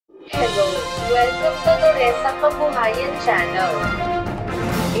Welcome to the sa Kabuhayan channel.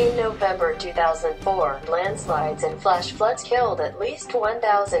 In November 2004, landslides and flash floods killed at least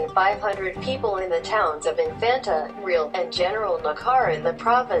 1,500 people in the towns of Infanta-Real and General Nakar in the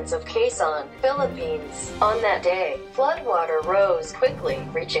Province of Quezon, Philippines. On that day, floodwater rose quickly,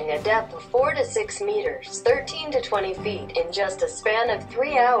 reaching a depth of 4 to 6 meters, 13 to 20 feet in just a span of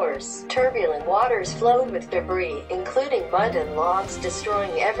 3 hours. Turbulent waters flowed with debris, including mud and logs,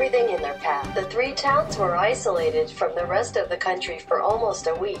 destroying everything in their path. The 3 towns were isolated from the rest of the country for almost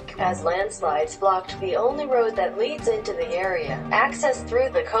a week, as landslides blocked the only road that leads into the area. Access through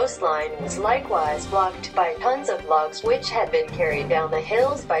the coastline was likewise blocked by tons of logs which had been carried down the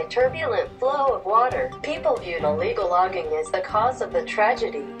hills by turbulent flow of water. People viewed illegal logging as the cause of the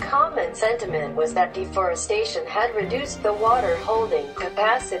tragedy. Common sentiment was that deforestation had reduced the water holding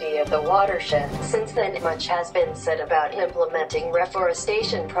capacity of the watershed. Since then, much has been said about implementing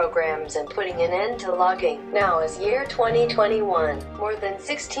reforestation programs and putting an end to logging. Now is year 2021. More than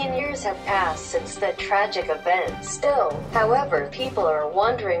 16 years have passed since that tragic event. Still, however, people are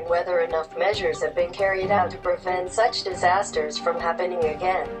wondering whether enough measures have been carried out to prevent such disasters from happening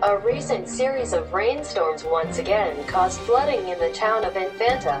again. A recent series of rainstorms once again caused flooding in the town of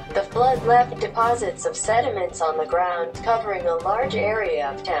Infanta. The flood left deposits of sediments on the ground, covering a large area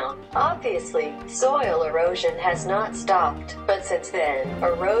of town. Obviously, soil erosion has not stopped, but since then,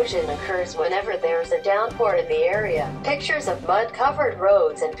 erosion occurs whenever there's a downpour in the area. Pictures of mud-covered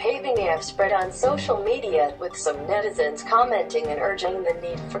roads and paving have spread on social media, with some netizens commenting and urging the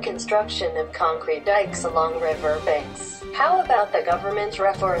need for construction of concrete dikes along river banks. How about the government's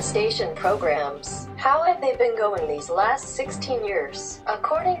reforestation programs? How have they been going these last 16 years?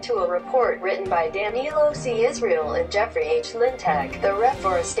 According to a report written by Danilo C. Israel and Jeffrey H. Lintag, the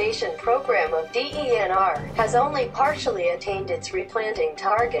reforestation program of DENR has only partially attained its replanting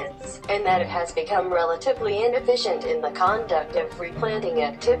targets, and that it has become relatively inefficient in the conduct of replanting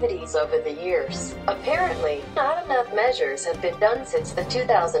activities over the years. Apparently, not enough measures have been done since the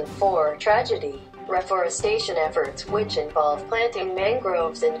 2004 tragedy. Reforestation efforts, which involve planting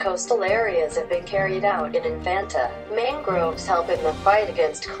mangroves in coastal areas, have been carried out in Infanta. Mangroves help in the fight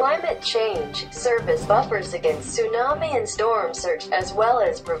against climate change, serve as buffers against tsunami and storm surge, as well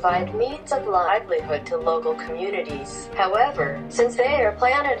as provide means of livelihood to local communities. However, since they are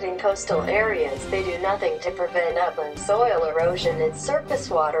planted in coastal areas, they do nothing to prevent upland soil erosion and surface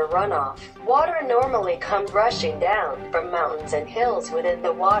water runoff. Water normally comes rushing down from mountains and hills within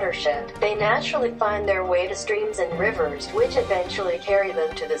the watershed. They naturally find their way to streams and rivers, which eventually carry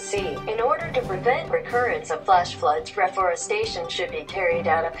them to the sea. In order to prevent recurrence of flash floods, reforestation should be carried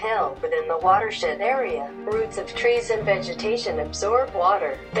out uphill within the watershed area. Roots of trees and vegetation absorb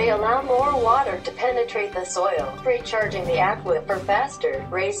water. They allow more water to penetrate the soil, recharging the aquifer faster,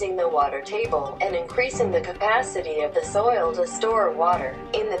 raising the water table, and increasing the capacity of the soil to store water.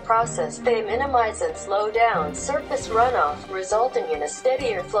 In the process, they minimize and slow down surface runoff, resulting in a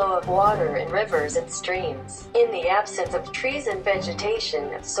steadier flow of water in rivers and streams. In the absence of trees and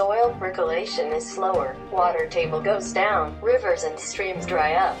vegetation, soil percolation is slower, water table goes down, rivers and streams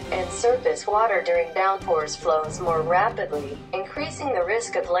dry up, and surface water during downpours flows more rapidly, increasing the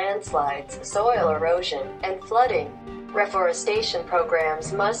risk of landslides, soil erosion, and flooding. Reforestation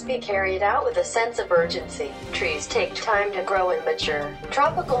programs must be carried out with a sense of urgency. Trees take time to grow and mature.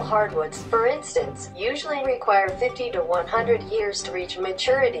 Tropical hardwoods, for instance, usually require 50 to 100 years to reach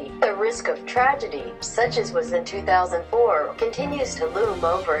maturity. The risk of tragedy, such as was in 2004, continues to loom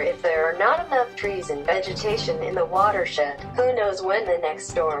over if there are not enough trees and vegetation in the watershed. Who knows when the next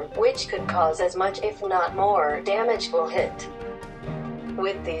storm, which could cause as much if not more damage, will hit.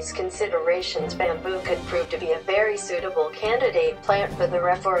 With these considerations, bamboo could prove to be a very suitable candidate plant for the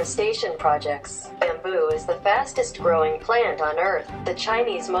reforestation projects. Bamboo is the fastest growing plant on Earth. The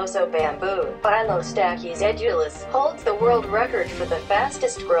Chinese Moso bamboo, Phylostachys edulis, holds the world record for the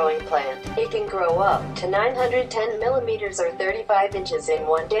fastest growing plant. It can grow up to 910 millimeters or 35 inches in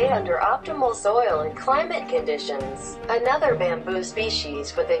 1 day under optimal soil and climate conditions. Another bamboo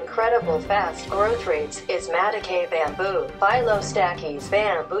species with incredible fast growth rates is Matakay bamboo, Phylostachys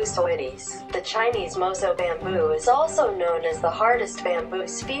bamboosoides. The Chinese Moso bamboo is also known as the hardest bamboo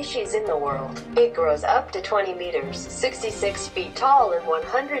species in the world. It It grows up to 20 meters, 66 feet tall and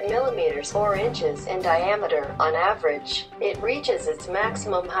 100 millimeters, 4 inches in diameter, on average. It reaches its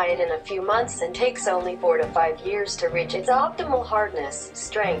maximum height in a few months and takes only 4 to 5 years to reach its optimal hardness,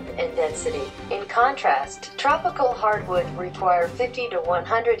 strength, and density. In contrast, tropical hardwood require 50 to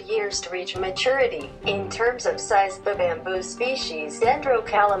 100 years to reach maturity. In terms of size, the bamboo species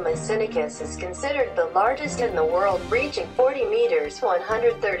Dendrocalamus sinicus is considered the largest in the world, reaching 40 meters,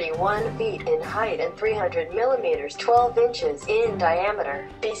 131 feet in height and 300 millimeters, 12 inches in diameter.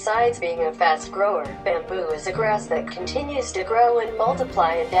 Besides being a fast grower, bamboo is a grass that continues to grow and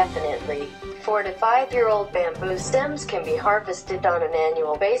multiply indefinitely. 4 to 5-year-old bamboo stems can be harvested on an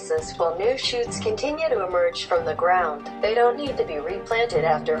annual basis while new shoots continue to emerge from the ground. They don't need to be replanted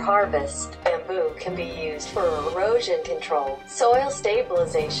after harvest. Bamboo can be used for erosion control, soil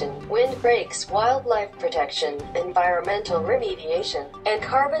stabilization, windbreaks, wildlife protection, environmental remediation, and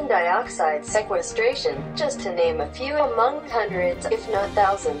carbon dioxide sequestration, just to name a few among hundreds, if not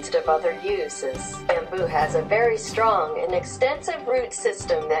thousands, of other uses. Bamboo has a very strong and extensive root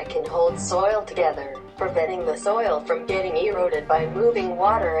system that can hold soil together, preventing the soil from getting eroded by moving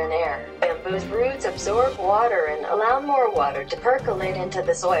water and air. Bamboo's roots absorb water and allow more water to percolate into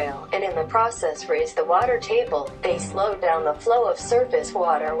the soil, and in the process raise the water table. They slow down the flow of surface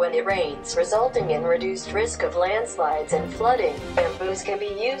water when it rains, resulting in reduced risk of landslides and flooding. Bamboos can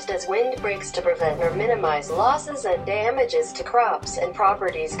be used as windbreaks to prevent or minimize losses and damages to crops and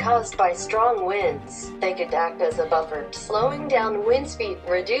properties caused by strong winds. They could act as a buffer, slowing down wind speed,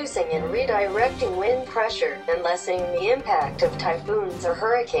 reducing and redirecting wind pressure, and lessening the impact of typhoons or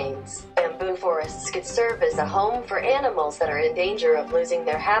hurricanes. Bamboo forests could serve as a home for animals that are in danger of losing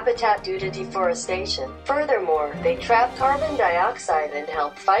their habitat due to deforestation. Furthermore, they trap carbon dioxide and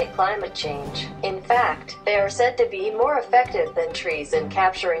help fight climate change. In fact, they are said to be more effective than trees in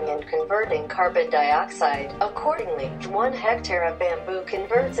capturing and converting carbon dioxide. Accordingly, 1 hectare of bamboo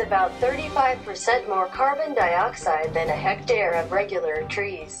converts about 35% more carbon dioxide than a hectare of regular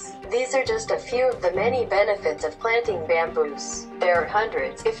trees. These are just a few of the many benefits of planting bamboos. There are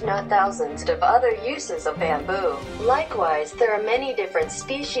hundreds, if not thousands, of other uses of bamboo. Likewise, there are many different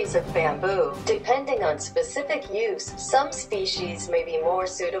species of bamboo. Depending on specific use, some species may be more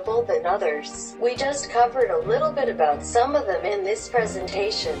suitable than others. We just covered a little bit about some of them in this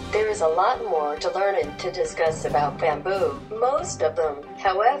presentation. There is a lot more to learn and to discuss about bamboo. Most of them,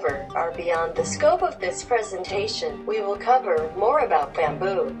 however, are beyond the scope of this presentation. We will cover more about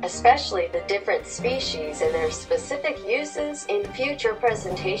bamboo, especially the different species and their specific uses, in future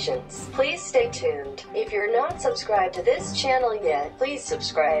presentations. Please stay tuned. If you're not subscribed to this channel yet, please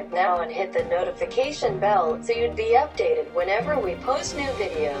subscribe now and hit the notification bell so you'd be updated whenever we post new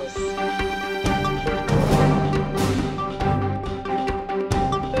videos.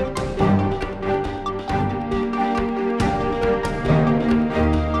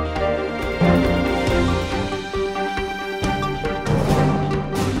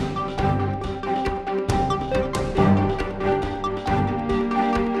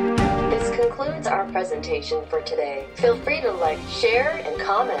 Our presentation for today. Feel free to like, share, and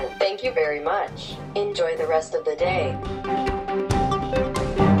comment. Thank you very much. Enjoy the rest of the day.